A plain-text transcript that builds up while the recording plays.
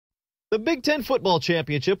The Big Ten football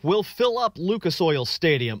championship will fill up Lucas Oil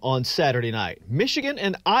Stadium on Saturday night. Michigan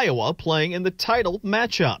and Iowa playing in the title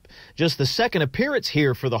matchup. Just the second appearance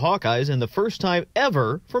here for the Hawkeyes and the first time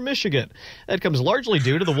ever for Michigan. That comes largely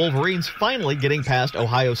due to the Wolverines finally getting past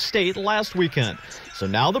Ohio State last weekend. So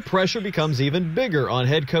now the pressure becomes even bigger on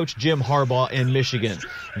head coach Jim Harbaugh and Michigan.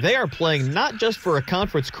 They are playing not just for a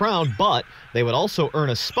conference crown, but they would also earn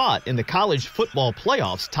a spot in the college football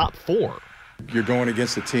playoffs top 4. You're going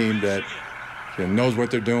against a team that knows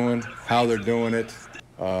what they're doing, how they're doing it.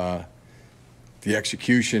 The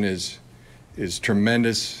execution is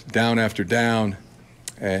tremendous, down after down,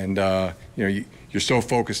 and you're so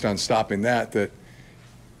focused on stopping that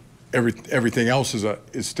everything else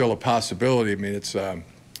is still a possibility. I mean, that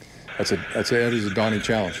is a daunting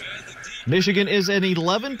challenge. Michigan is an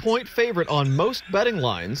 11-point favorite on most betting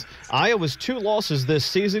lines. Iowa's 2 losses this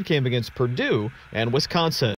season came against Purdue and Wisconsin.